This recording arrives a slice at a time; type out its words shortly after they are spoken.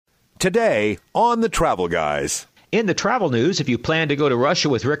today on The Travel Guys. In the travel news, if you plan to go to Russia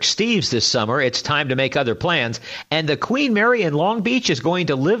with Rick Steves this summer, it's time to make other plans. And the Queen Mary in Long Beach is going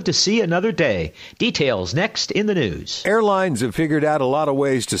to live to see another day. Details next in the news. Airlines have figured out a lot of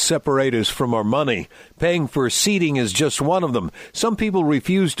ways to separate us from our money. Paying for seating is just one of them. Some people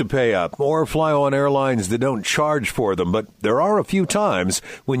refuse to pay up or fly on airlines that don't charge for them. But there are a few times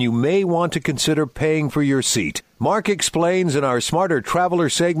when you may want to consider paying for your seat. Mark explains in our Smarter Traveler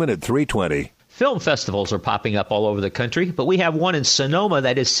segment at 3:20. Film festivals are popping up all over the country, but we have one in Sonoma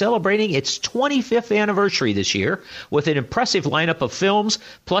that is celebrating its 25th anniversary this year with an impressive lineup of films,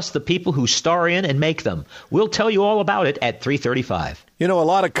 plus the people who star in and make them. We'll tell you all about it at 3:35. You know, a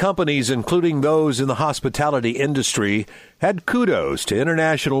lot of companies, including those in the hospitality industry, had kudos to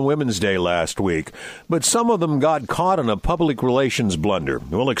International Women's Day last week, but some of them got caught in a public relations blunder.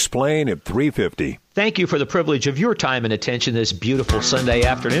 We'll explain at 3:50. Thank you for the privilege of your time and attention this beautiful Sunday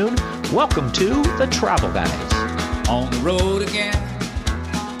afternoon. Welcome to The Travel Guys. On the road again.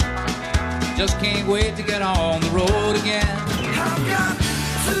 Just can't wait to get on the road again. I've got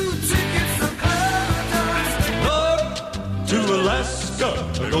 2 tickets to Alaska,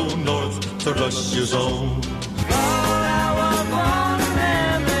 to go north to Russia's own.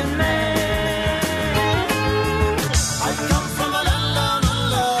 I come from a land of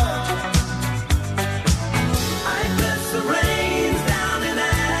love. I bless the rains down in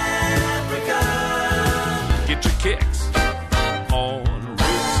Africa. Get your kicks on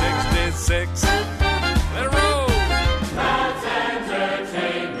Route 66. Let it roll. That's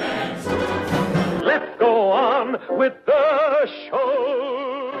entertainment. Let's go on with the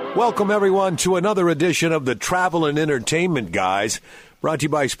show. Welcome, everyone, to another edition of the Travel and Entertainment Guys, brought to you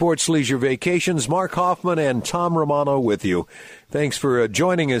by Sports Leisure Vacations. Mark Hoffman and Tom Romano with you. Thanks for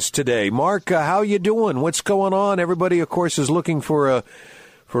joining us today. Mark, how you doing? What's going on? Everybody, of course, is looking for a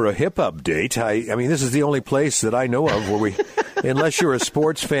hip update. I mean, this is the only place that I know of where we, unless you're a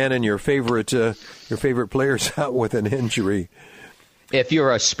sports fan and your favorite player's out with an injury. If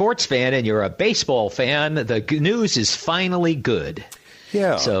you're a sports fan and you're a baseball fan, the news is finally good.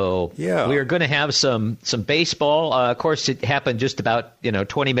 Yeah. So we are going to have some baseball. Of course, it happened just about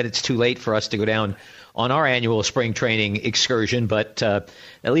 20 minutes too late for us to go down on our annual spring training excursion, but at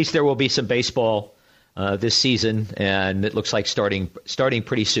least there will be some baseball this season, and it looks like starting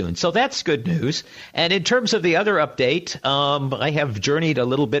pretty soon. So that's good news. And in terms of the other update, I have journeyed a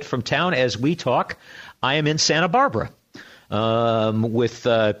little bit from town as we talk. I am in Santa Barbara with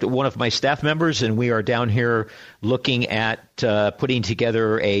one of my staff members, and we are down here looking at putting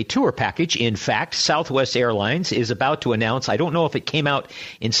together a tour package. In fact, Southwest Airlines is about to announce, I don't know if it came out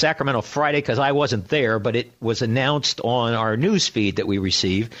in Sacramento Friday because I wasn't there, but it was announced on our news feed that we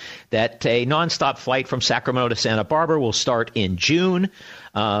receive that a nonstop flight from Sacramento to Santa Barbara will start in June.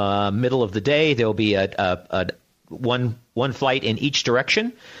 Middle of the day, there will be one flight in each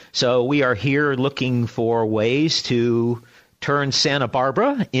direction. So we are here looking for ways to turn Santa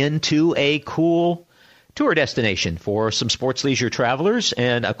Barbara into a cool tour destination for some sports leisure travelers.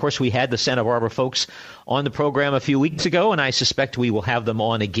 And, of course, we had the Santa Barbara folks on the program a few weeks ago, and I suspect we will have them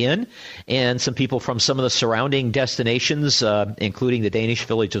on again. And some people from some of the surrounding destinations, including the Danish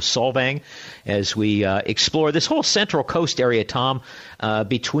village of Solvang, as we explore this whole Central Coast area, Tom,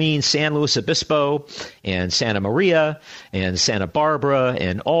 between San Luis Obispo and Santa Maria and Santa Barbara,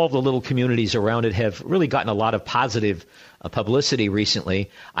 and all the little communities around it have really gotten a lot of positive publicity recently.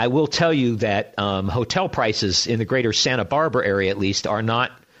 I will tell you that hotel prices in the greater Santa Barbara area, at least, are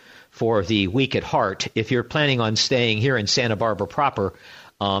not for the weak at heart. If you're planning on staying here in Santa Barbara proper,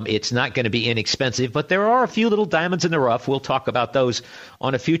 it's not going to be inexpensive, but there are a few little diamonds in the rough. We'll talk about those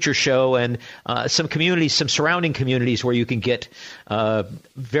on a future show, and some communities, some surrounding communities where you can get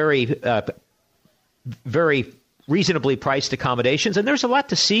very reasonably priced accommodations. And there's a lot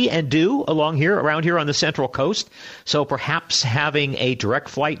to see and do around here on the Central Coast. So perhaps having a direct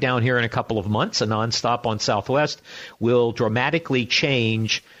flight down here in a couple of months, a nonstop on Southwest, will dramatically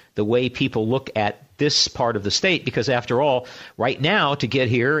change the way people look at this part of the state, because after all, right now to get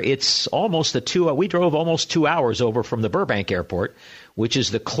here, it's almost we drove almost 2 hours over from the Burbank Airport, which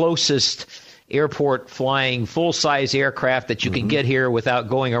is the closest airport flying full-size aircraft that you can get here without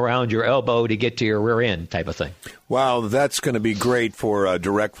going around your elbow to get to your rear end type of thing. Wow, that's going to be great for a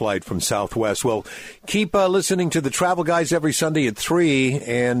direct flight from Southwest. Well, keep listening to the Travel Guys every Sunday at 3,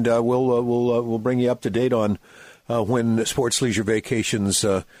 and we'll bring you up to date on when Sports Leisure Vacations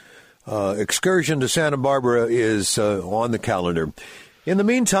excursion to Santa Barbara is on the calendar. In the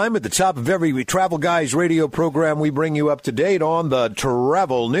meantime, at the top of every Travel Guys radio program, we bring you up to date on the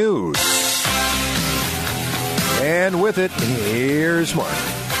travel news. And with it, here's Mark.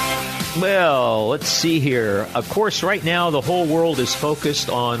 Well, let's see here. Of course, right now the whole world is focused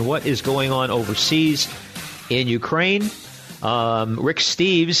on what is going on overseas in Ukraine. Rick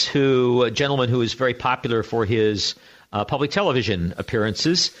Steves, a gentleman who is very popular for his public television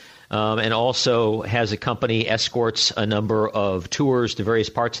appearances, and also has a company, escorts a number of tours to various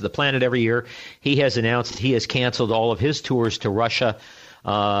parts of the planet every year. He has announced that he has canceled all of his tours to Russia.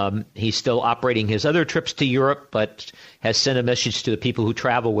 He's still operating his other trips to Europe, but has sent a message to the people who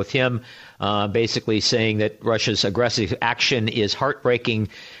travel with him, basically saying that Russia's aggressive action is heartbreaking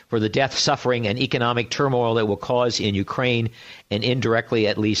for the death, suffering, and economic turmoil that will cause in Ukraine and indirectly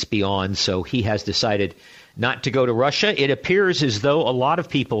at least beyond. So he has decided not to go to Russia. It appears as though a lot of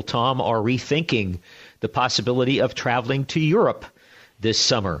people, Tom, are rethinking the possibility of traveling to Europe this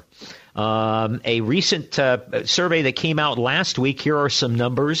summer. A recent survey that came out last week, here are some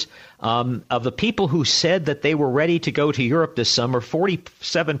numbers. Of the people who said that they were ready to go to Europe this summer,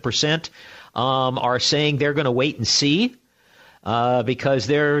 47% are saying they're going to wait and see because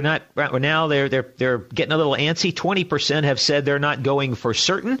they're not right now. They're getting a little antsy. 20% have said they're not going for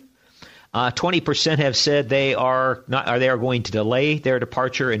certain. 20% have said they are going to delay their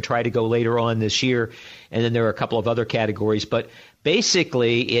departure and try to go later on this year. And then there are a couple of other categories. But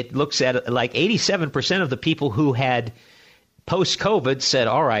basically, it looks at like 87% of the people who had post-COVID said,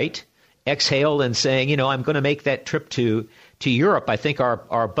 all right, exhaled and saying, I'm going to make that trip to Europe. I think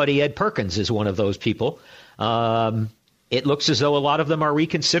our buddy Ed Perkins is one of those people. It looks as though a lot of them are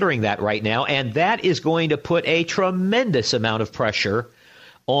reconsidering that right now. And that is going to put a tremendous amount of pressure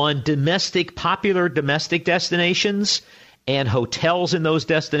on popular domestic destinations and hotels in those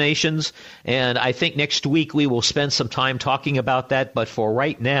destinations. And I think next week we will spend some time talking about that. But for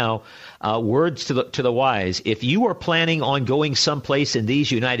right now, words to the wise. If you are planning on going someplace in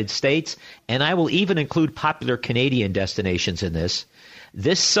these United States, and I will even include popular Canadian destinations in this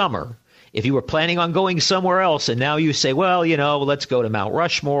summer, if you were planning on going somewhere else and now you say, well, let's go to Mount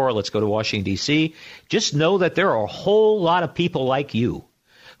Rushmore, or let's go to Washington, D.C., just know that there are a whole lot of people like you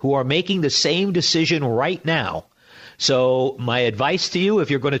who are making the same decision right now. So my advice to you,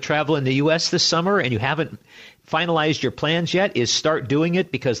 if you're going to travel in the U.S. this summer and you haven't finalized your plans yet, is start doing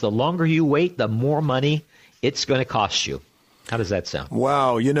it, because the longer you wait, the more money it's going to cost you. How does that sound?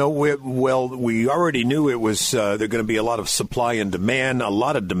 Wow. We already knew it was there going to be a lot of supply and demand, a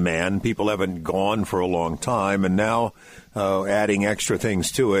lot of demand. People haven't gone for a long time, and now adding extra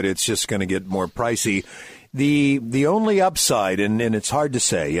things to it, it's just going to get more pricey. The only upside, and it's hard to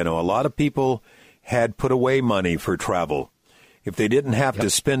say, a lot of people had put away money for travel. If they didn't have to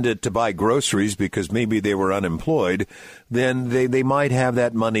spend it to buy groceries because maybe they were unemployed, then they might have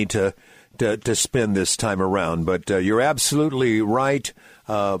that money to spend this time around. But you're absolutely right.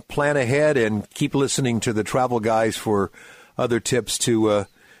 Plan ahead and keep listening to the travel guys for other tips to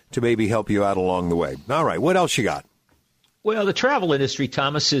maybe help you out along the way. All right, what else you got? Well, the travel industry,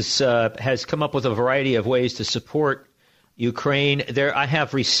 Thomas, has come up with a variety of ways to support Ukraine. I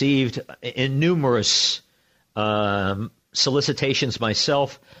have received numerous solicitations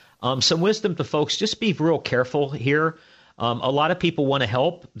myself. Some wisdom to folks: just be real careful here. A lot of people want to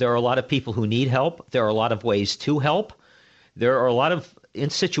help. There are a lot of people who need help. There are a lot of ways to help. There are a lot of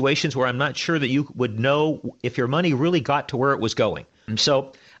situations where I'm not sure that you would know if your money really got to where it was going. And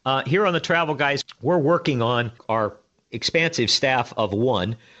so here on the Travel Guys, we're working on our expansive staff of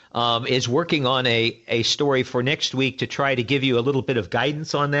one is working on a story for next week to try to give you a little bit of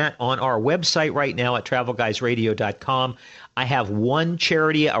guidance on that. On our website right now at travelguysradio.com, I have one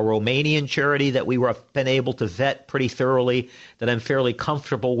charity, a Romanian charity that we have been able to vet pretty thoroughly, that I'm fairly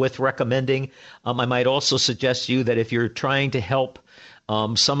comfortable with recommending. I might also suggest to you that if you're trying to help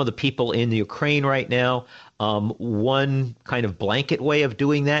some of the people in the Ukraine right now, one kind of blanket way of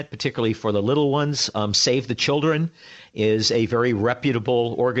doing that, particularly for the little ones, Save the Children is a very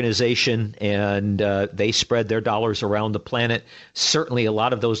reputable organization, and they spread their dollars around the planet. Certainly a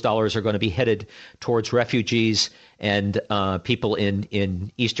lot of those dollars are going to be headed towards refugees and people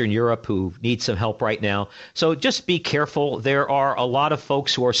in Eastern Europe who need some help right now. So just be careful. There are a lot of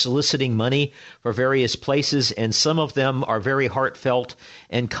folks who are soliciting money for various places, and some of them are very heartfelt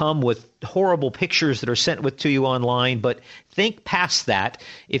and come with horrible pictures that are sent to you online. But think past that.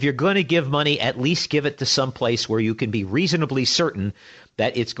 If you're going to give money, at least give it to some place where you can be reasonably certain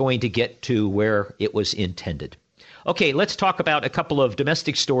that it's going to get to where it was intended. Okay, let's talk about a couple of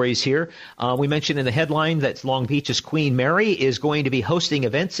domestic stories here. We mentioned in the headline that Long Beach's Queen Mary is going to be hosting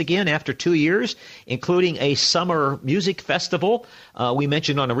events again after 2 years, including a summer music festival. We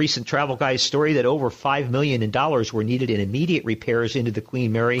mentioned on a recent Travel Guys story that over $5 million were needed in immediate repairs into the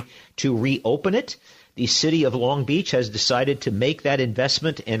Queen Mary to reopen it. The city of Long Beach has decided to make that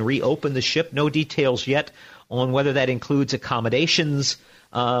investment and reopen the ship. No details yet on whether that includes accommodations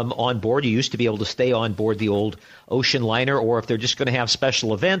on board. You used to be able to stay on board the old ocean liner, or if they're just going to have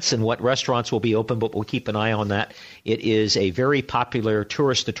special events and what restaurants will be open, but we'll keep an eye on that. It is a very popular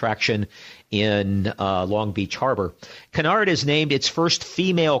tourist attraction in Long Beach Harbor. Cunard has named its first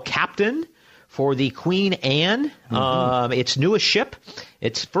female captain for the Queen Anne, its newest ship.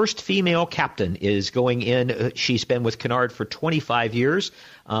 Its first female captain is going in. She's been with Cunard for 25 years.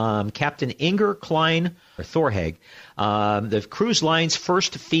 Captain Inger Klein Thorhag, the cruise line's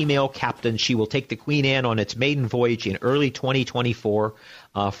first female captain. She will take the Queen Anne on its maiden voyage in early 2024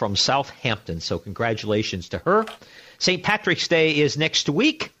 from Southampton. So congratulations to her. St. Patrick's Day is next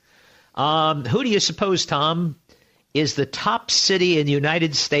week. Who do you suppose, Tom, is the top city in the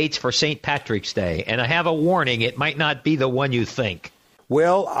United States for St. Patrick's Day? And I have a warning, it might not be the one you think.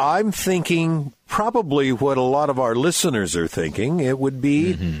 Well, I'm thinking probably what a lot of our listeners are thinking. It would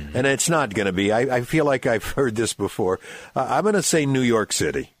be, and it's not going to be. I feel like I've heard this before. I'm going to say New York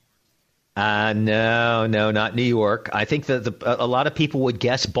City. No, not New York. I think that a lot of people would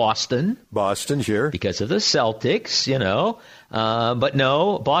guess Boston. Boston, sure. Because of the Celtics, you know. But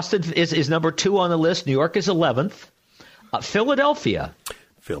no, Boston is number 2 on the list. New York is 11th. Philadelphia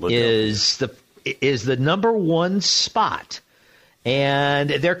is the number 1 spot.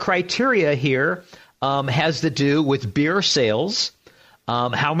 And their criteria here has to do with beer sales,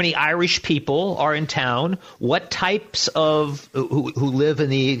 how many Irish people are in town, what types of who live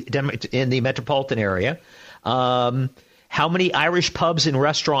in the metropolitan area, how many Irish pubs and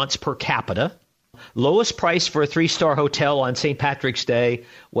restaurants per capita, lowest price for a 3-star hotel on St. Patrick's Day,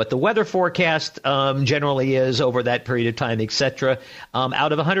 what the weather forecast generally is over that period of time, etc.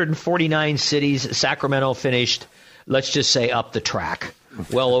 Out of 149 cities, Sacramento finished, let's just say, up the track,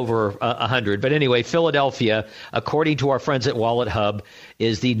 well over 100. But anyway, Philadelphia, according to our friends at Wallet Hub,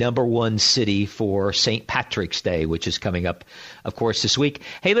 is the number 1 city for St. Patrick's Day, which is coming up, of course, this week.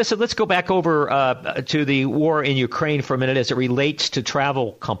 Hey, listen, let's go back over to the war in Ukraine for a minute as it relates to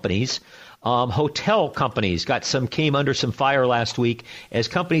travel companies. Hotel companies came under some fire last week as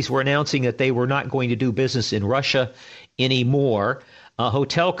companies were announcing that they were not going to do business in Russia anymore.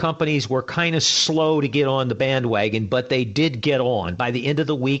 Hotel companies were kind of slow to get on the bandwagon, but they did get on. By the end of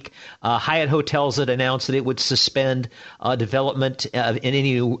the week, Hyatt Hotels had announced that it would suspend development in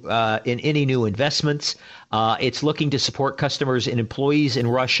any new investments. It's looking to support customers and employees in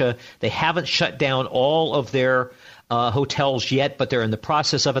Russia. They haven't shut down all of their hotels yet, but they're in the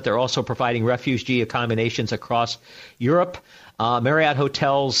process of it. They're also providing refugee accommodations across Europe. Marriott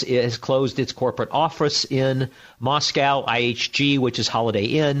Hotels has closed its corporate office in Moscow. IHG, which is Holiday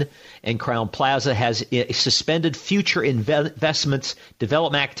Inn, and Crown Plaza has suspended future investments,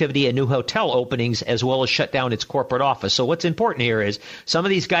 development activity, and new hotel openings, as well as shut down its corporate office. So what's important here is some of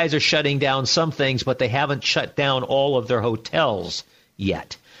these guys are shutting down some things, but they haven't shut down all of their hotels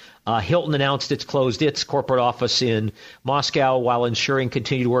yet. Hilton announced it's closed its corporate office in Moscow while ensuring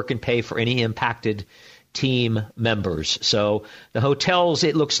continued work and pay for any impacted team members. So the hotels,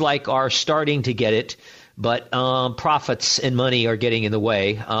 it looks like, are starting to get it, but profits and money are getting in the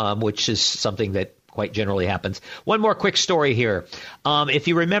way, which is something that quite generally happens. One more quick story here. If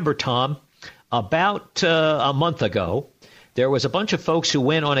you remember, Tom, about a month ago, there was a bunch of folks who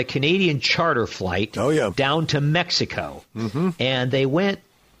went on a Canadian charter flight down to Mexico, and they went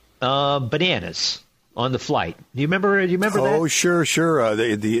bananas on the flight. Do you remember that? Oh, sure.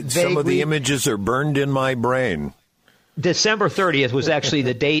 Some of the images are burned in my brain. December 30th was actually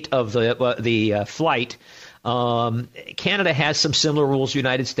the date of the flight. Canada has some similar rules to the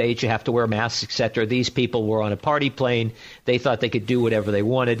United States. You have to wear masks, etc. These people were on a party plane. They thought they could do whatever they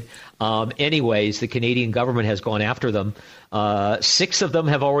wanted. Anyways, the Canadian government has gone after them. 6 of them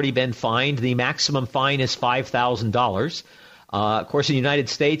have already been fined. The maximum fine is $5,000. Of course, in the United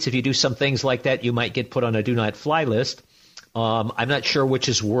States, if you do some things like that, you might get put on a do-not-fly list. I'm not sure which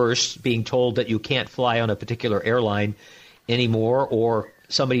is worse, being told that you can't fly on a particular airline anymore, or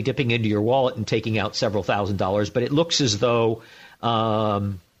somebody dipping into your wallet and taking out several $1,000s. But it looks as though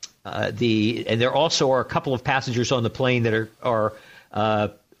and there also are a couple of passengers on the plane that are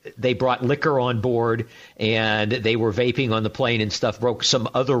they brought liquor on board, and they were vaping on the plane and stuff, broke some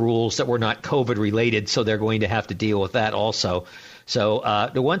other rules that were not COVID related, so they're going to have to deal with that also. So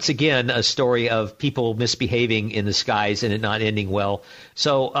once again, a story of people misbehaving in the skies and it not ending well.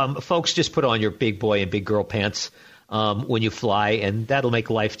 So folks, just put on your big boy and big girl pants when you fly, and that'll make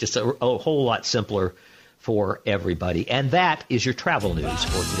life just a whole lot simpler for everybody. And that is your travel news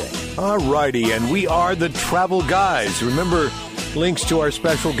for today. All righty, and we are the Travel Guys. Remember, Links to our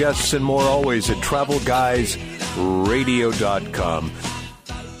special guests and more always at TravelGuysRadio.com.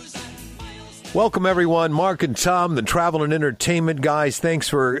 Welcome, everyone. Mark and Tom, the travel and entertainment guys. Thanks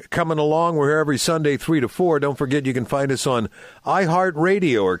for coming along. We're here every Sunday, 3 to 4. Don't forget you can find us on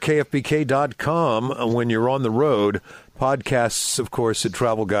iHeartRadio or KFBK.com when you're on the road. Podcasts, of course, at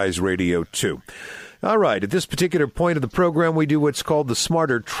Travel Guys Radio, too. All right. At this particular point of the program, we do what's called the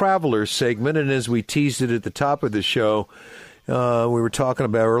Smarter Traveler segment. And as we teased it at the top of the show, we were talking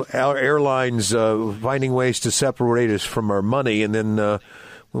about our airlines finding ways to separate us from our money. And then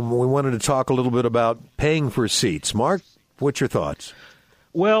we wanted to talk a little bit about paying for seats. Mark, what's your thoughts?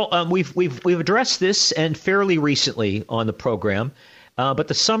 Well, we've addressed this and fairly recently on the program, but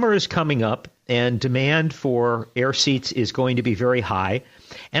the summer is coming up and demand for air seats is going to be very high.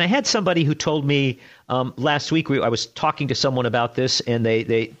 And I had somebody who told me last week, I was talking to someone about this, and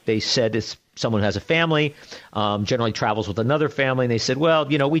they said it's someone who has a family, generally travels with another family, and they said, well,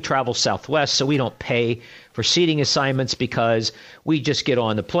 we travel Southwest, so we don't pay for seating assignments because we just get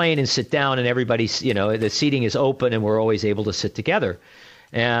on the plane and sit down, and everybody's, the seating is open, and we're always able to sit together.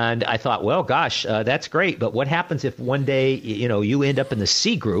 And I thought, well, gosh, that's great, but what happens if one day, you end up in the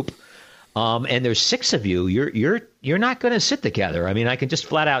C group, and there's 6 of you? You're not going to sit together. I mean, I can just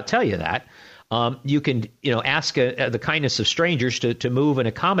flat out tell you that. You can, ask the kindness of strangers to move and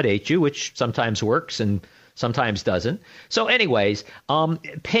accommodate you, which sometimes works and sometimes doesn't. So anyways,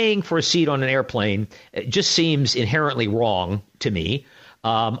 paying for a seat on an airplane just seems inherently wrong to me.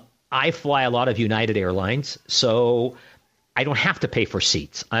 I fly a lot of United Airlines, so I don't have to pay for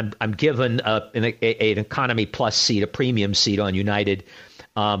seats. I'm given an economy plus seat, a premium seat on United,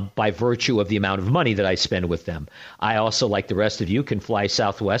 by virtue of the amount of money that I spend with them. I also, like the rest of you, can fly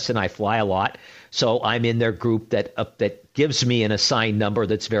Southwest, and I fly a lot. So I'm in their group that gives me an assigned number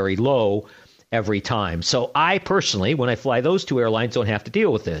that's very low every time. So I personally, when I fly those 2 airlines, don't have to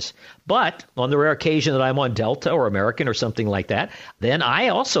deal with this. But on the rare occasion that I'm on Delta or American or something like that, then I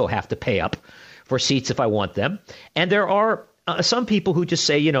also have to pay up for seats if I want them. And there are some people who just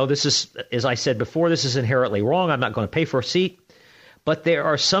say, this is, as I said before, this is inherently wrong. I'm not going to pay for a seat. But there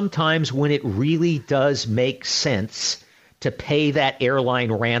are some times when it really does make sense to pay that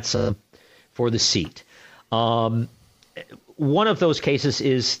airline ransom for the seat. One of those cases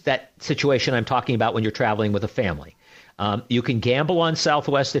is that situation I'm talking about when you're traveling with a family. You can gamble on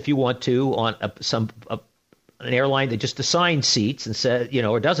Southwest if you want to, on an airline that just assigns seats and says,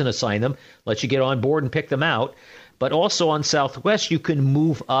 or doesn't assign them, lets you get on board and pick them out. But also on Southwest, you can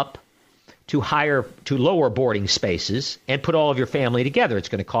move up to lower boarding spaces and put all of your family together. It's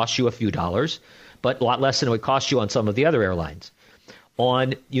going to cost you a few dollars, but a lot less than it would cost you on some of the other airlines.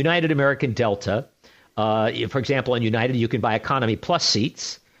 On United, American, Delta, for example, on United, you can buy economy plus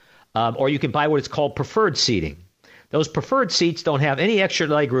seats, or you can buy what is called preferred seating. Those preferred seats don't have any extra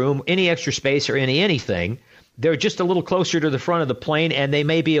leg room, any extra space, or anything. They're just a little closer to the front of the plane, and they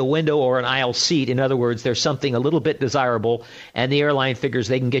may be a window or an aisle seat. In other words, there's something a little bit desirable, and the airline figures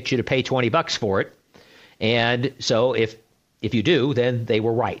they can get you to pay $20 for it. And so if you do, then they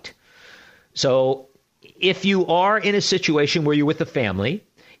were right. So if you are in a situation where you're with a family,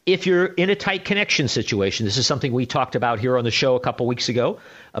 if you're in a tight connection situation, this is something we talked about here on the show a couple weeks ago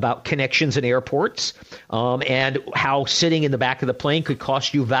about connections in airports, and how sitting in the back of the plane could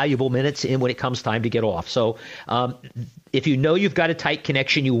cost you valuable minutes when it comes time to get off. So if you know you've got a tight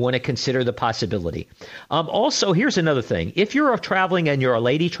connection, you want to consider the possibility. Also, here's another thing. If you're traveling and you're a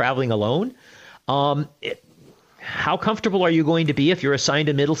lady traveling alone, how comfortable are you going to be if you're assigned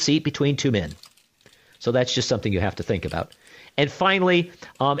a middle seat between 2 men? So that's just something you have to think about. And finally,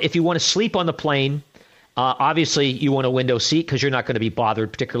 if you want to sleep on the plane, obviously you want a window seat because you're not going to be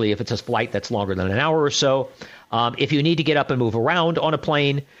bothered, particularly if it's a flight that's longer than an hour or so. If you need to get up and move around on a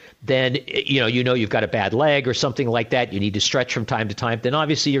plane, then you've got a bad leg or something like that. You need to stretch from time to time. Then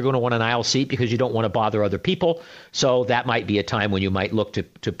obviously you're going to want an aisle seat because you don't want to bother other people. So that might be a time when you might look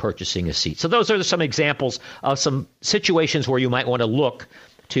to purchasing a seat. So those are some examples of some situations where you might want to look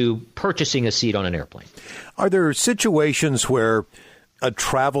to purchasing a seat on an airplane. Are there situations where a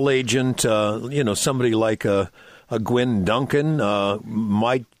travel agent, somebody like a Gwen Duncan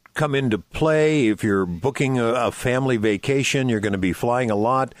might come into play if you're booking a family vacation? You're going to be flying a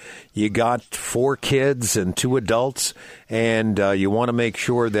lot. You got 4 kids and 2 adults, and you want to make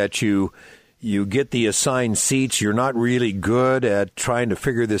sure that you get the assigned seats. You're not really good at trying to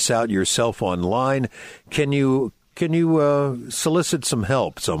figure this out yourself online. Can you solicit some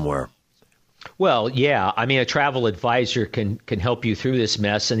help somewhere? Well, yeah. I mean, a travel advisor can help you through this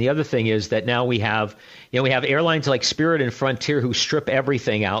mess. And the other thing is that now we have airlines like Spirit and Frontier who strip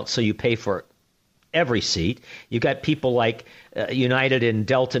everything out, so you pay for every seat. You've got people like United and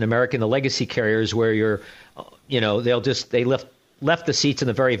Delta and American, the legacy carriers, where they left the seats in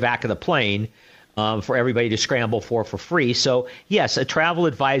the very back of the plane for everybody to scramble for free. So yes, a travel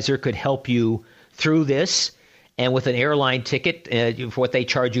advisor could help you through this. And with an airline ticket, what they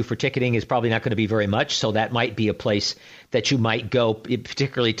charge you for ticketing is probably not going to be very much. So that might be a place that you might go,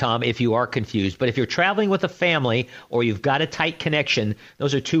 particularly, Tom, if you are confused. But if you're traveling with a family or you've got a tight connection,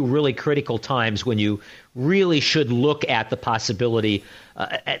 those are two really critical times when you really should look at the possibility,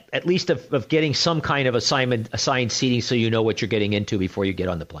 at least of getting some kind of assigned seating so you know what you're getting into before you get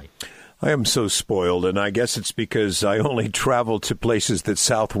on the plane. I am so spoiled, and I guess it's because I only travel to places that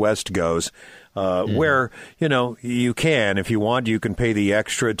Southwest goes, where, you can, if you want, you can pay the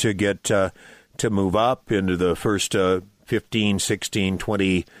extra to get to move up into the first 15, 16,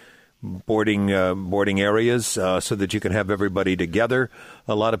 20 boarding areas so that you can have everybody together.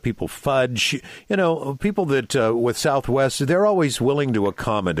 A lot of people fudge. People that with Southwest, they're always willing to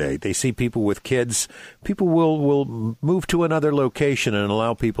accommodate. They see people with kids. People will move to another location and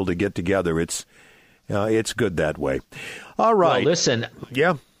allow people to get together. It's good that way. All right. Well, listen.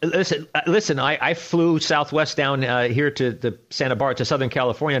 Yeah. Listen. I flew Southwest down here to the Santa Barbara, to Southern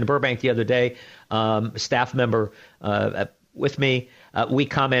California, in Burbank the other day. A staff member with me. We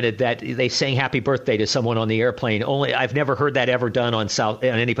commented that they sang "Happy Birthday" to someone on the airplane. I've never heard that ever done on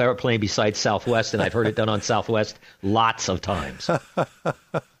any airplane besides Southwest, and I've heard it done on Southwest lots of times.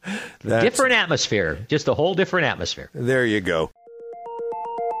 Different atmosphere, just a whole different atmosphere. There you go.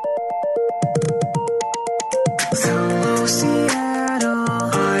 Hello, Seattle.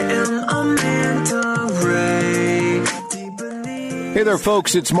 I am Amanda Ray. Hey there,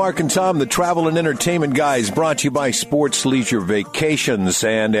 folks. It's Mark and Tom, the Travel and Entertainment Guys, brought to you by Sports Leisure Vacations.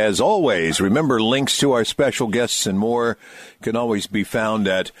 And as always, remember, links to our special guests and more can always be found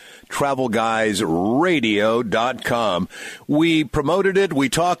at TravelGuysRadio.com. We promoted it, we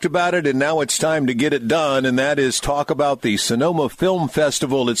talked about it, and now it's time to get it done, and that is talk about the Sonoma Film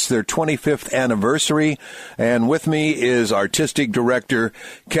Festival. It's their 25th anniversary, and with me is Artistic Director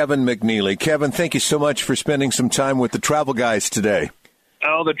Kevin McNeely. Kevin, thank you so much for spending some time with the Travel Guys today.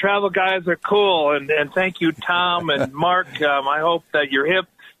 Oh, the Travel Guys are cool, and thank you, Tom and Mark. I hope that your hip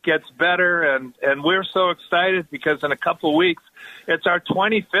gets better, and we're so excited because in a couple of weeks, it's our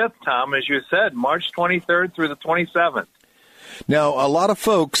 25th, Tom, as you said, March 23rd through the 27th. Now, a lot of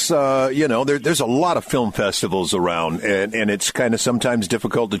folks, there's a lot of film festivals around, and it's kind of sometimes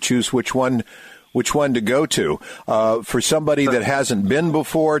difficult to choose which one to go to. For somebody that hasn't been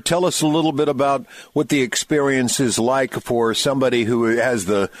before, tell us a little bit about what the experience is like for somebody who has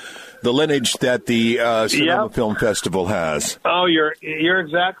the lineage that the Sonoma Film Festival has. Oh, you're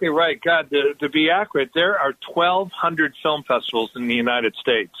exactly right. God, to be accurate, there are 1,200 film festivals in the United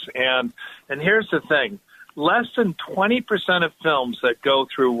States. And here's the thing. Less than 20% of films that go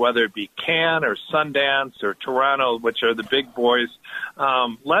through, whether it be Cannes or Sundance or Toronto, which are the big boys,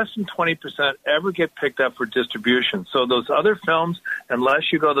 less than 20% ever get picked up for distribution. So those other films,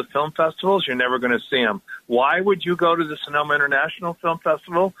 unless you go to the film festivals, you're never going to see them. Why would you go to the Sonoma International Film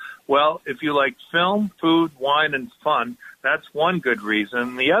Festival? Well, if you like film, food, wine, and fun, that's one good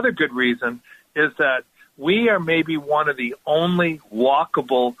reason. The other good reason is that we are maybe one of the only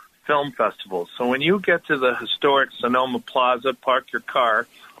walkable film festivals. So when you get to the historic Sonoma Plaza, park your car,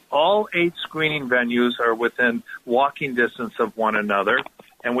 all 8 screening venues are within walking distance of one another.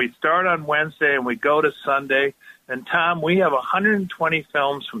 And we start on Wednesday and we go to Sunday. And Tom, we have 120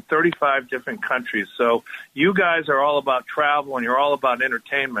 films from 35 different countries. So you guys are all about travel and you're all about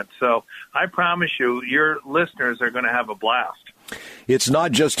entertainment. So I promise you, your listeners are going to have a blast. It's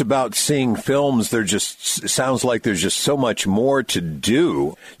not just about seeing films. Sounds like there's just so much more to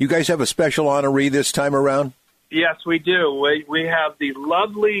do. You guys have a special honoree this time around? Yes, we do. We have the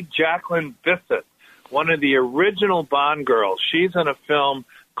lovely Jacqueline Bisset, one of the original Bond girls. She's in a film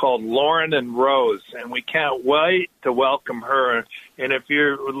called Lauren and Rose, and we can't wait to welcome her. And if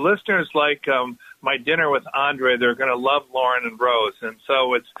your listeners like My Dinner with Andre, they're going to love Lauren and Rose. And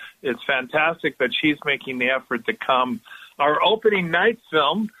so it's fantastic that she's making the effort to come. Our opening night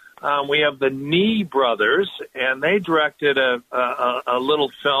film, we have the Nee brothers, and they directed a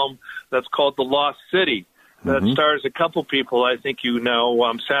little film that's called The Lost City that stars a couple people I think you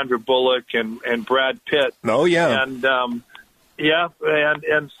know, Sandra Bullock and Brad Pitt. Oh, yeah. And,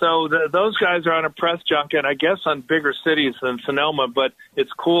 so those guys are on a press junket, I guess, on bigger cities than Sonoma, but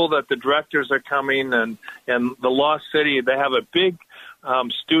it's cool that the directors are coming, and The Lost City, they have a big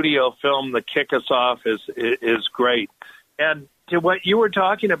studio film to kick us off is great. And to what you were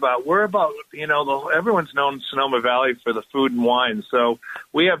talking about, we're about, everyone's known Sonoma Valley for the food and wine. So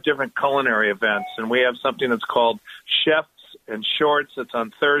we have different culinary events, and we have something that's called Chefs and Shorts. It's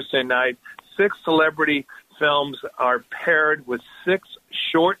on Thursday night. 6 celebrity films are paired with 6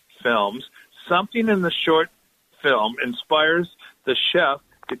 short films. Something in the short film inspires the chef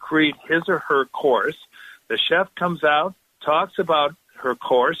to create his or her course. The chef comes out, talks about her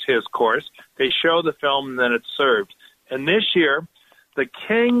course, his course. They show the film, and then it's served. And this year, the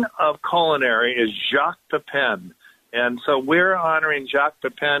king of culinary is Jacques Pepin. And so we're honoring Jacques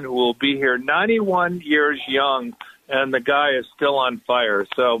Pepin, who will be here 91 years young, and the guy is still on fire.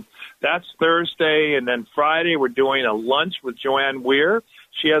 So that's Thursday, and then Friday we're doing a lunch with Joanne Weir.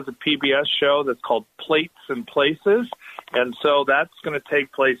 She has a PBS show that's called Plates and Places, and so that's going to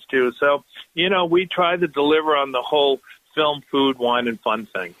take place too. So, we try to deliver on the whole film, food, wine, and fun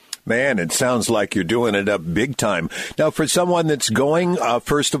thing. Man, it sounds like you're doing it up big time. Now, for someone that's going,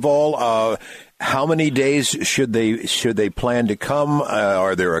 first of all, how many days should they plan to come?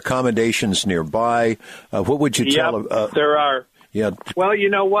 Are there accommodations nearby? What would you tell? There are. Yeah. Well, you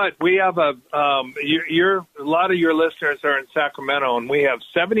know what? We have a lot of your listeners are in Sacramento, and we have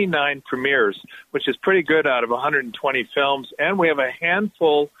 79 premieres, which is pretty good out of 120 films, and we have a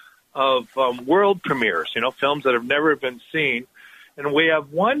handful of world premieres. Films that have never been seen. And we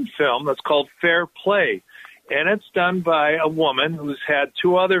have one film that's called Fair Play, and it's done by a woman who's had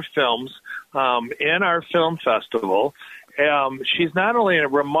 2 other films in our film festival. She's not only a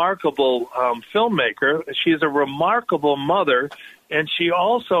remarkable filmmaker, she's a remarkable mother, and she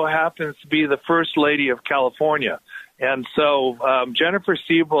also happens to be the First Lady of California. And so Jennifer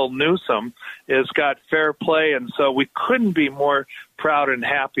Siebel Newsom has got Fair Play, and so we couldn't be more proud and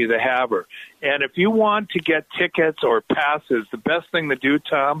happy to have her. And if you want to get tickets or passes, the best thing to do,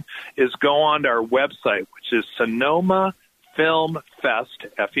 Tom, is go on to our website, which is SonomaFilmFest,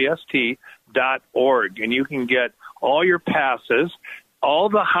 FEST.org, and you can get all your passes, all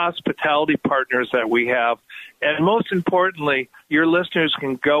the hospitality partners that we have, and most importantly, your listeners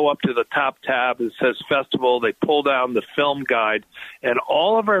can go up to the top tab that says Festival. They pull down the film guide, and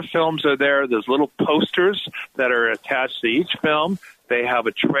all of our films are there. There's little posters that are attached to each film. They have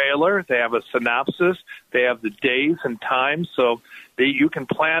a trailer. They have a synopsis. They have the days and times, so that you can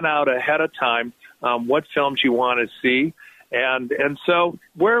plan out ahead of time what films you want to see. And so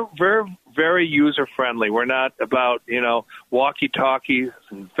we're very user-friendly. We're not about, walkie-talkies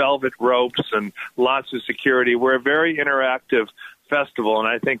and velvet ropes and lots of security. We're a very interactive festival, and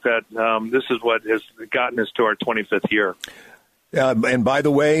I think that this is what has gotten us to our 25th year. And by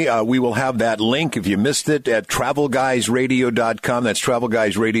the way, we will have that link if you missed it at TravelGuysRadio.com. That's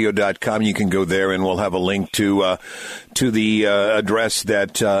TravelGuysRadio.com. You can go there, and we'll have a link to the address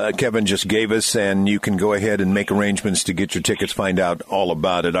that Kevin just gave us, and you can go ahead and make arrangements to get your tickets, find out all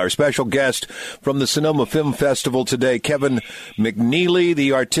about it. Our special guest from the Sonoma Film Festival today, Kevin McNeely,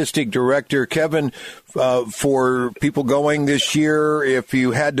 the artistic director. Kevin, for people going this year, if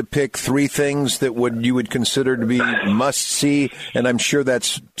you had to pick 3 things that you would consider to be must-see, and I'm sure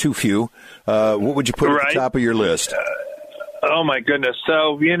that's too few, what would you put at the top of your list? Oh my goodness!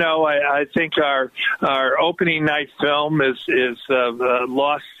 So I think our opening night film is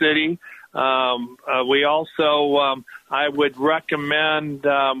Lost City. We also I would recommend.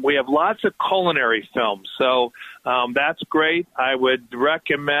 We have lots of culinary films, so that's great. I would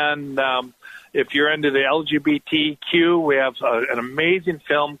recommend. If you're into the LGBTQ, we have an amazing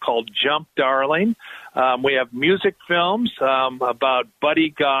film called Jump Darling. We have music films about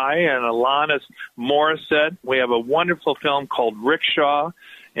Buddy Guy and Alanis Morissette. We have a wonderful film called Rickshaw.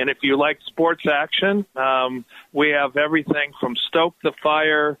 And if you like sports action, we have everything from Stoke the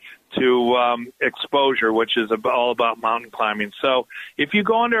Fire to Exposure, which is all about mountain climbing. So if you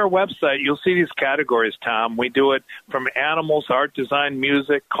go onto our website, you'll see these categories, Tom. We do it from animals, art, design,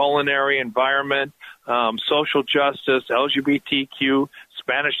 music, culinary, environment, social justice, LGBTQ,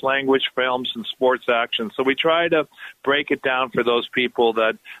 Spanish language films, and sports action. So we try to break it down for those people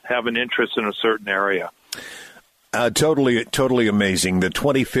that have an interest in a certain area. Totally amazing. The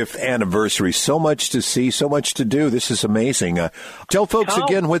 25th anniversary. So much to see, so much to do. This is amazing. Tell folks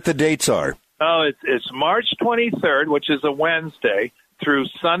again what the dates are. Oh, it's March 23rd, which is a Wednesday, through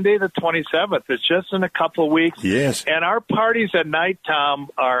Sunday the 27th. It's just in a couple of weeks. Yes. And our parties at night, Tom,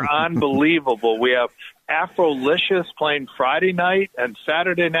 are unbelievable. We have Afrolicious playing Friday night and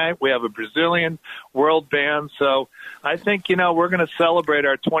Saturday night. We have a Brazilian world band. So I think, we're going to celebrate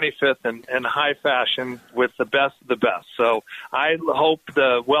our 25th in high fashion with the best of the best. So I hope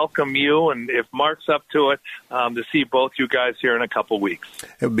to welcome you, and if Mark's up to it, to see both you guys here in a couple weeks.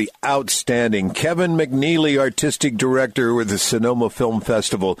 It would be outstanding. Kevin McNeely, Artistic Director with the Sonoma Film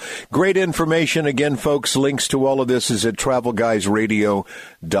Festival. Great information. Again, folks, links to all of this is at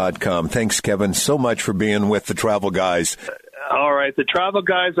TravelGuysRadio.com. Thanks, Kevin, so much for being with the Travel Guys. All right. The Travel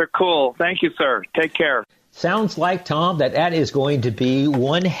Guys are cool. Thank you, sir. Take care. Sounds like, Tom, that is going to be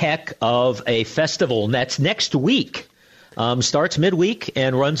one heck of a festival. And that's next week. Starts midweek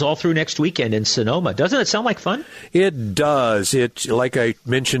and runs all through next weekend in Sonoma. Doesn't it sound like fun? It does. It, like I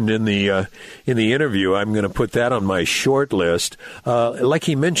mentioned in the interview, I'm going to put that on my short list. Like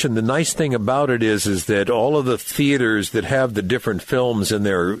he mentioned, the nice thing about it is that all of the theaters that have the different films and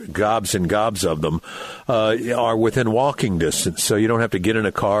there are gobs and gobs of them are within walking distance. So you don't have to get in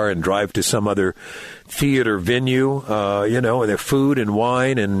a car and drive to some other theater venue. And their food and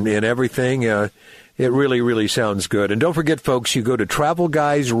wine and everything. It really, really sounds good. And don't forget, folks, you go to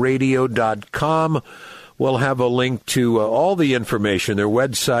TravelGuysRadio.com. We'll have a link to all the information. Their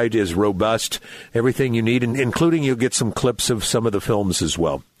website is robust, everything you need, including you'll get some clips of some of the films as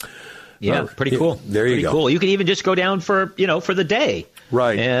well. Yeah, pretty cool. There you go. Pretty cool. You can even just go down for the day.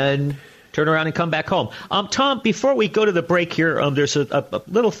 Right. And turn around and come back home. Tom, before we go to the break here, there's a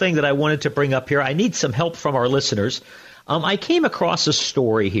little thing that I wanted to bring up here. I need some help from our listeners. I came across a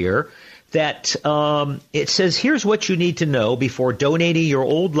story here that it says, here's what you need to know before donating your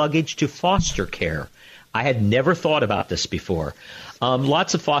old luggage to foster care. I had never thought about this before.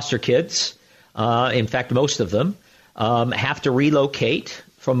 Lots of foster kids, in fact, most of them, have to relocate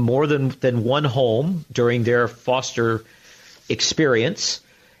from more than one home during their foster experience.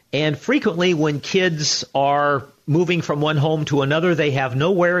 And frequently when kids are moving from one home to another, they have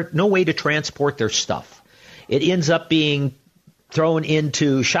no way to transport their stuff. It ends up being thrown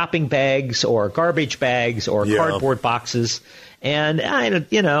into shopping bags or garbage bags or cardboard boxes. And,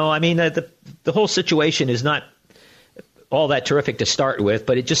 the whole situation is not all that terrific to start with,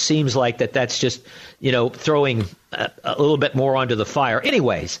 but it just seems like that's just, throwing a little bit more onto the fire.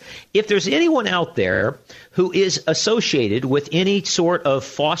 Anyways, if there's anyone out there who is associated with any sort of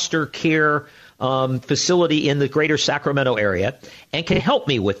foster care facility in the greater Sacramento area and can help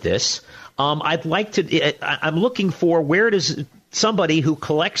me with this, I'd like to, I'm looking for where does somebody who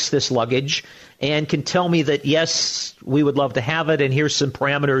collects this luggage and can tell me that, yes, we would love to have it, and here's some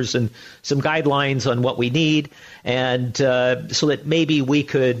parameters and some guidelines on what we need, and so that maybe we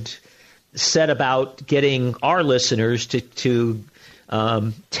could set about getting our listeners to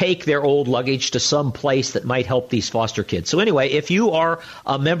take their old luggage to some place that might help these foster kids. So anyway, if you are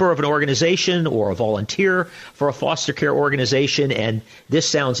a member of an organization or a volunteer for a foster care organization and this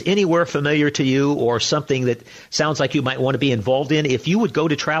sounds anywhere familiar to you or something that sounds like you might want to be involved in, if you would go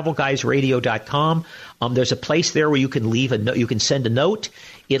to TravelGuysRadio.com, there's a place there where you can leave a note. You can send a note.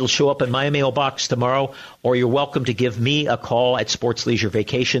 It'll show up in my mailbox tomorrow, or you're welcome to give me a call at Sports Leisure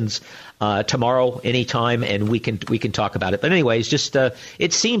Vacations tomorrow, anytime, and we can talk about it. But anyways, just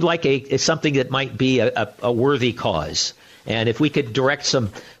it seemed like it's something that might be a worthy cause. And if we could direct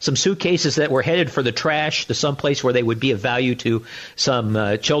some suitcases that were headed for the trash to some place where they would be of value to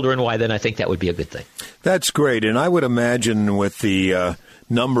some children, why then I think that would be a good thing. That's great. And I would imagine with the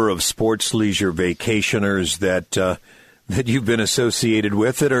number of sports leisure vacationers that you've been associated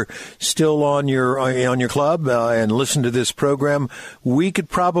with that are still on your club and listen to this program, we could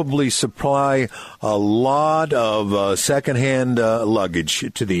probably supply a lot of secondhand luggage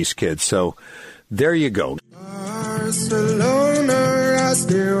to these kids. So there you go. Barcelona, I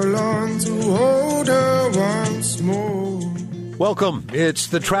still long to hold her once more. Welcome. It's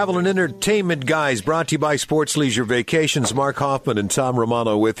the Travel and Entertainment Guys, brought to you by Sports Leisure Vacations. Mark Hoffman and Tom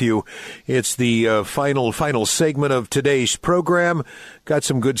Romano with you. It's the final segment of today's program. Got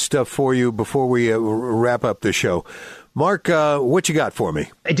some good stuff for you before we wrap up the show. Mark, what you got for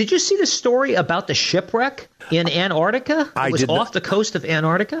me? Did you see the story about the shipwreck in Antarctica? It was off the coast of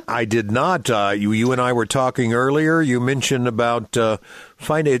Antarctica? I did not. You and I were talking earlier. You mentioned about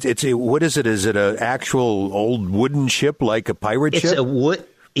what is it? Is it an actual old wooden ship like a pirate ship?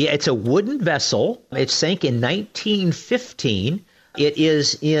 It's a wooden vessel. It sank in 1915. It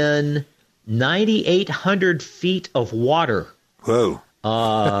is in 9,800 feet of water. Whoa.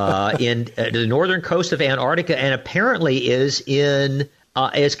 In the northern coast of Antarctica, and apparently is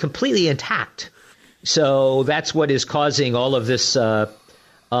completely intact. So that's what is causing all of this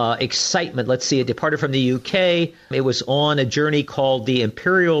excitement. Let's see, it departed from the UK. It was on a journey called the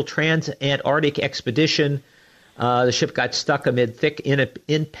Imperial Trans-Antarctic Expedition. The ship got stuck amid thick,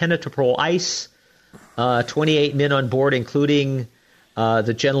 impenetrable ice. 28 men on board, including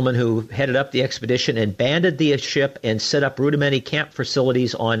the gentleman who headed up the expedition, and abandoned the ship and set up rudimentary camp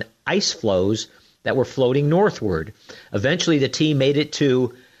facilities on ice floes that were floating northward. Eventually, the team made it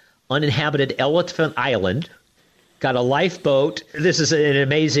to uninhabited Elephant Island, got a lifeboat. This is an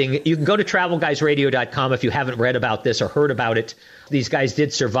amazing. You can go to travelguysradio.com if you haven't read about this or heard about it. These guys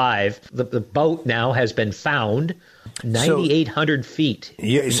did survive. The boat now has been found 9,800 feet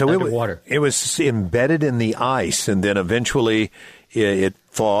underwater. It was embedded in the ice, and then eventually it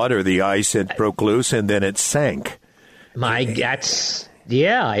thawed, or the ice broke loose, and then it sank. It's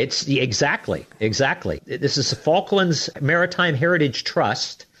exactly. This is the Falklands Maritime Heritage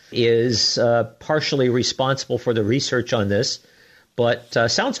Trust is partially responsible for the research on this, but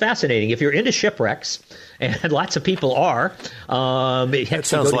sounds fascinating. If you're into shipwrecks, and lots of people are, it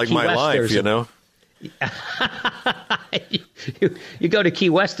sounds like my life, you know. You go to Key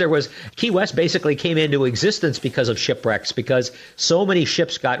West. Key West basically came into existence because of shipwrecks, because so many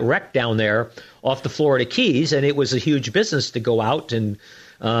ships got wrecked down there off the Florida Keys, and it was a huge business to go out and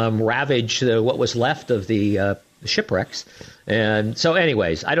ravage what was left of the shipwrecks. And so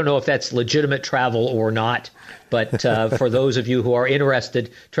anyways, I don't know if that's legitimate travel or not, but for those of you who are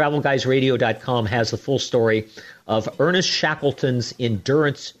interested, TravelGuysRadio.com has the full story of Ernest Shackleton's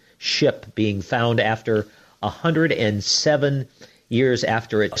Endurance ship being found after 107 years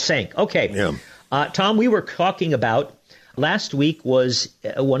after it sank. Okay, yeah. Tom, we were talking about last week was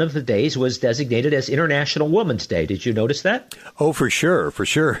one of the days was designated as International Women's Day. Did you notice that? Oh, for sure.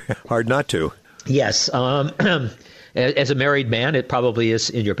 Hard not to. Yes. As a married man, it probably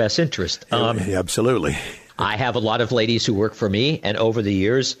is in your best interest. Absolutely. I have a lot of ladies who work for me, and over the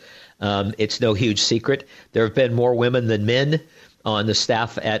years, it's no huge secret, there have been more women than men on the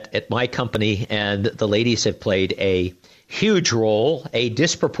staff at my company, and the ladies have played a huge role, a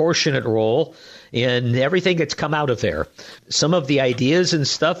disproportionate role in everything that's come out of there. Some of the ideas and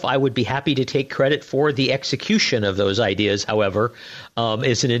stuff, I would be happy to take credit for. The execution of those ideas, however,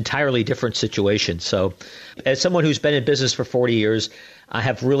 is an entirely different situation. So as someone who's been in business for 40 years, I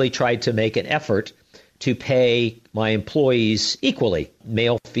have really tried to make an effort to pay my employees equally,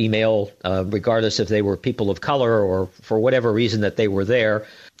 male, female, regardless if they were people of color or for whatever reason that they were there.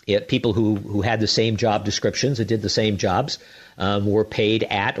 People who had the same job descriptions and did the same jobs were paid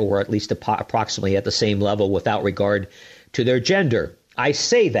at, or at least approximately at the same level without regard to their gender. I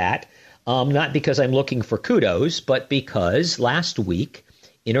say that not because I'm looking for kudos, but because last week,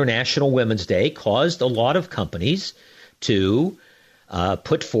 International Women's Day caused a lot of companies to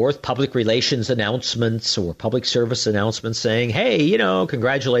put forth public relations announcements or public service announcements saying, hey,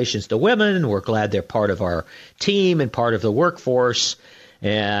 congratulations to women. We're glad they're part of our team and part of the workforce.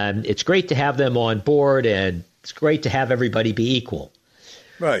 And it's great to have them on board, and it's great to have everybody be equal.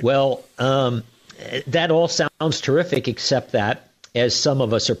 Right. Well, that all sounds terrific, except that, as some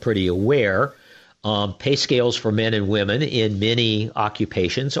of us are pretty aware, pay scales for men and women in many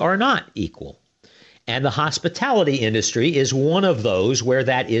occupations are not equal. And the hospitality industry is one of those where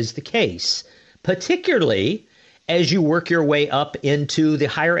that is the case, particularly as you work your way up into the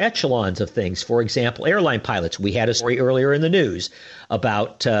higher echelons of things. For example, airline pilots. We had a story earlier in the news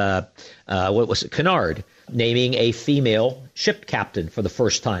about, Cunard naming a female ship captain for the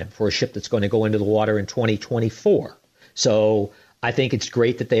first time for a ship that's going to go into the water in 2024. So I think it's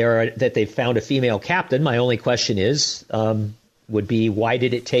great that they've found a female captain. My only question would be, why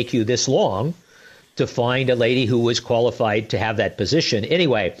did it take you this long to find a lady who was qualified to have that position?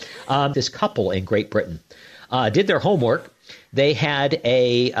 Anyway, this couple in Great Britain did their homework. They had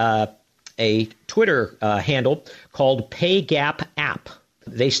a Twitter handle called Pay Gap App.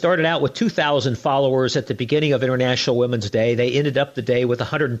 They started out with 2,000 followers at the beginning of International Women's Day. They ended up the day with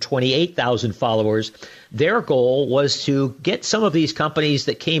 128,000 followers. Their goal was to get some of these companies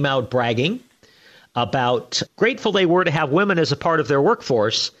that came out bragging about grateful they were to have women as a part of their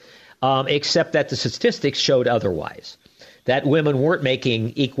workforce, except that the statistics showed otherwise, that women weren't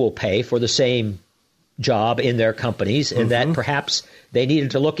making equal pay for the same job in their companies, and that perhaps they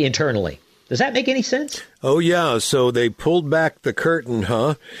needed to look internally. Does that make any sense? Oh, yeah. So they pulled back the curtain,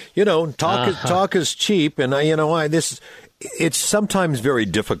 huh? Talk is cheap. And, it's sometimes very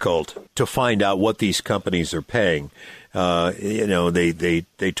difficult to find out what these companies are paying. They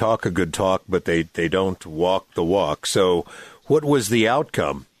talk a good talk, but they don't walk the walk. So what was the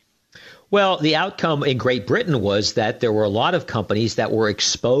outcome? Well, the outcome in Great Britain was that there were a lot of companies that were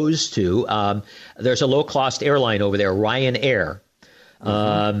exposed to, there's a low-cost airline over there, Ryanair,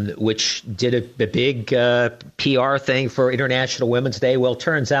 which did a big PR thing for International Women's Day. Well, it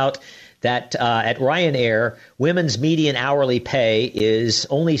turns out that at Ryanair, women's median hourly pay is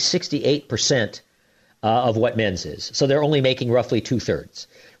only 68% of what men's is. So they're only making roughly 2/3.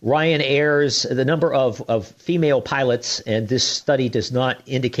 Ryanair's, the number of female pilots, and this study does not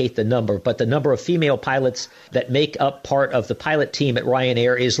indicate the number, but the number of female pilots that make up part of the pilot team at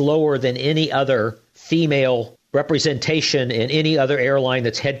Ryanair is lower than any other female representation in any other airline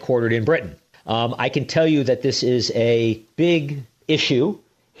that's headquartered in Britain. I can tell you that this is a big issue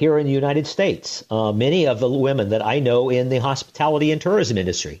here in the United States. Many of the women that I know in the hospitality and tourism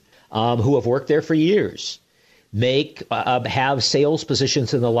industry who have worked there for years have sales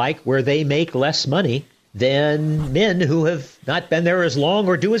positions and the like where they make less money than men who have not been there as long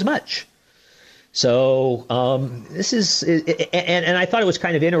or do as much. So this is, and I thought it was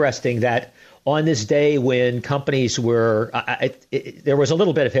kind of interesting that on this day when companies were, there was a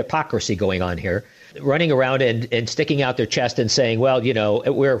little bit of hypocrisy going on here, running around and sticking out their chest and saying, well, you know,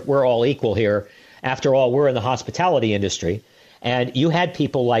 we're all equal here. After all, we're in the hospitality industry. And you had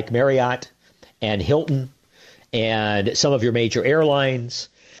people like Marriott and Hilton and some of your major airlines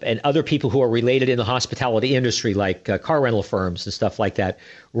and other people who are related in the hospitality industry, like car rental firms and stuff like that,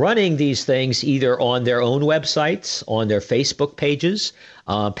 running these things either on their own websites, on their Facebook pages,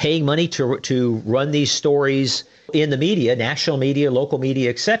 paying money to run these stories in the media, national media, local media,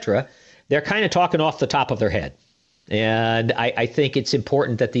 etc. They're kind of talking off the top of their head. And I think it's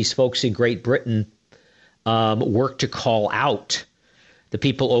important that these folks in Great Britain work to call out the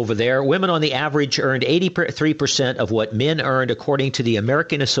people over there. Women on the average earned 83% of what men earned, according to the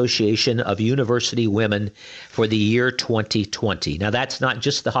American Association of University Women for the year 2020. Now, that's not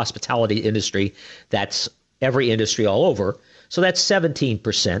just the hospitality industry. That's every industry all over. So that's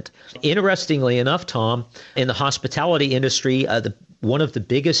 17%. Interestingly enough, Tom, in the hospitality industry, one of the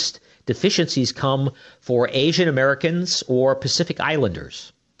biggest deficiencies come for Asian Americans or Pacific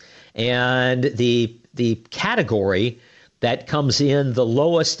Islanders. And the category that comes in the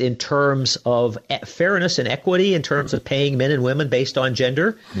lowest in terms of fairness and equity, in terms of paying men and women based on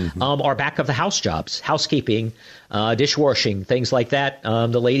gender, are back of the house jobs, housekeeping, dishwashing, things like that.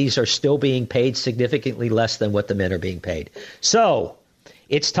 The ladies are still being paid significantly less than what the men are being paid. So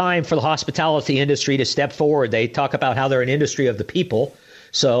it's time for the hospitality industry to step forward. They talk about how they're an industry of the people.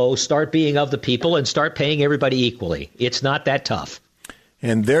 So start being of the people and start paying everybody equally. It's not that tough.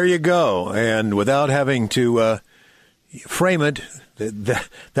 And there you go. And without having to frame it,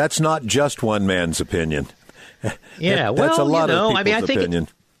 that's not just one man's opinion. Yeah, that's a lot of people's opinion.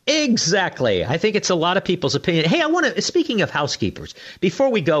 Exactly. I think it's a lot of people's opinion. Hey, speaking of housekeepers, before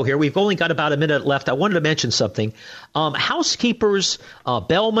we go here, we've only got about a minute left. I wanted to mention something. Housekeepers,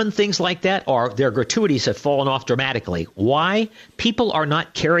 bellmen, things like that, their gratuities have fallen off dramatically. Why? People are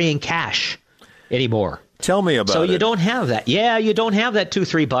not carrying cash anymore. Tell me about it. So you don't have that. Yeah, you don't have that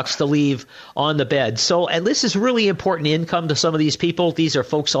 $2-3 to leave on the bed. So, and this is really important income to some of these people. These are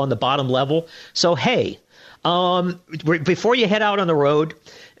folks on the bottom level. So, hey, before you head out on the road,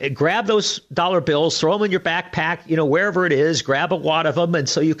 grab those dollar bills, throw them in your backpack, wherever it is, grab a wad of them, and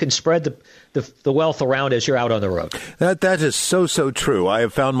so you can spread the wealth around as you're out on the road. That is so true. I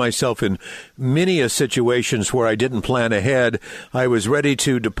have found myself in many situations where I didn't plan ahead. I was ready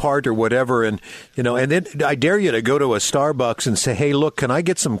to depart or whatever, and then I dare you to go to a Starbucks and say, hey, look, can I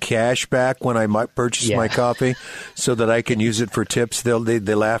get some cash back when I might purchase my coffee so that I can use it for tips? They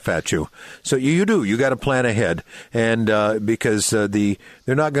laugh at you. So you do. You got to plan ahead, and because they're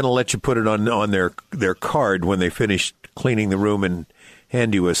not going to let you put it on their card when they finish cleaning the room and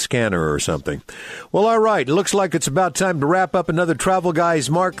hand you a scanner or something. Well, all right. Looks like it's about time to wrap up another Travel Guys.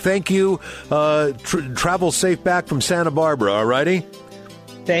 Mark, thank you. Travel safe back from Santa Barbara, all righty?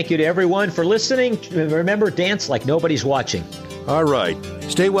 Thank you to everyone for listening. Remember, dance like nobody's watching. All right.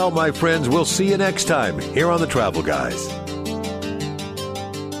 Stay well, my friends. We'll see you next time here on the Travel Guys.